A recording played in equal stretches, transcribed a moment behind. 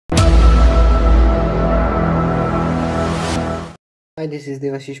Hi, this is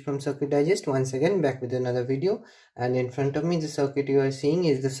Devashish from Circuit Digest, once again back with another video, and in front of me the circuit you are seeing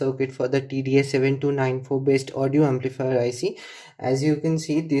is the circuit for the TDA7294 based audio amplifier IC. As you can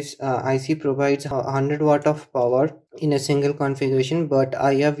see, this IC provides 100 watt of power in a single configuration, but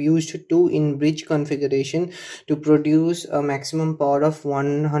I have used 2 in bridge configuration to produce a maximum power of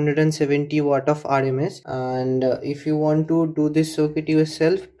 170 watt of RMS. And if you want to do this circuit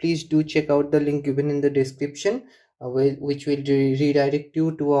yourself, please do check out the link given in the description, which will redirect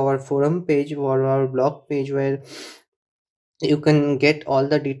you to our forum page or our blog page, where you can get all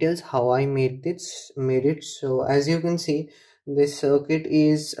the details how I made it. So as you can see, this circuit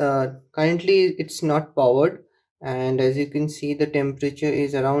is currently it's not powered, and as you can see the temperature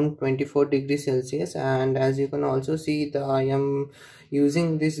is around 24 degrees Celsius. And as you can also see, I am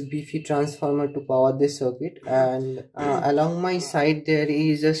using this beefy transformer to power this circuit, and along my side there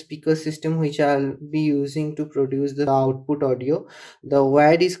is a speaker system which I'll be using to produce the output audio. The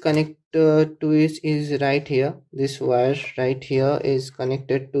wire is connected to it is right here. This wire right here is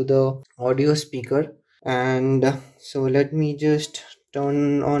connected to the audio speaker. And so let me just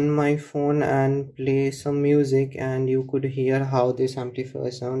turn on my phone and play some music, and you could hear how this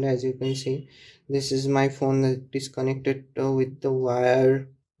amplifier sound. As you can see, this is my phone that is connected with the wire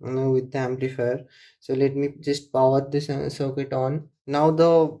with the amplifier. So let me just power this circuit on. Now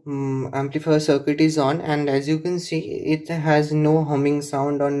the amplifier circuit is on, and as you can see, it has no humming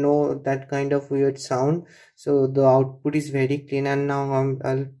sound or no that kind of weird sound. So the output is very clean. And now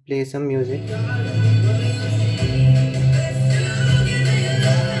I'll play some music.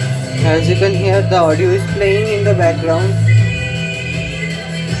 As you can hear, the audio is playing in the background.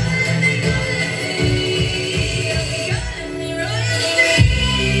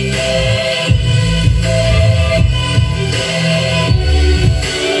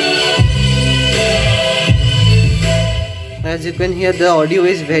 As you can hear, the audio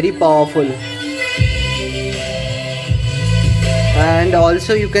is very powerful. And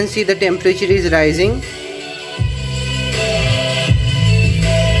also you can see the temperature is rising.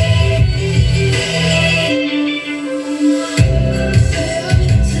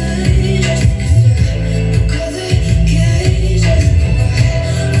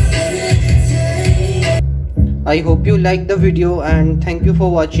 I hope you liked the video, and thank you for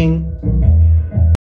watching.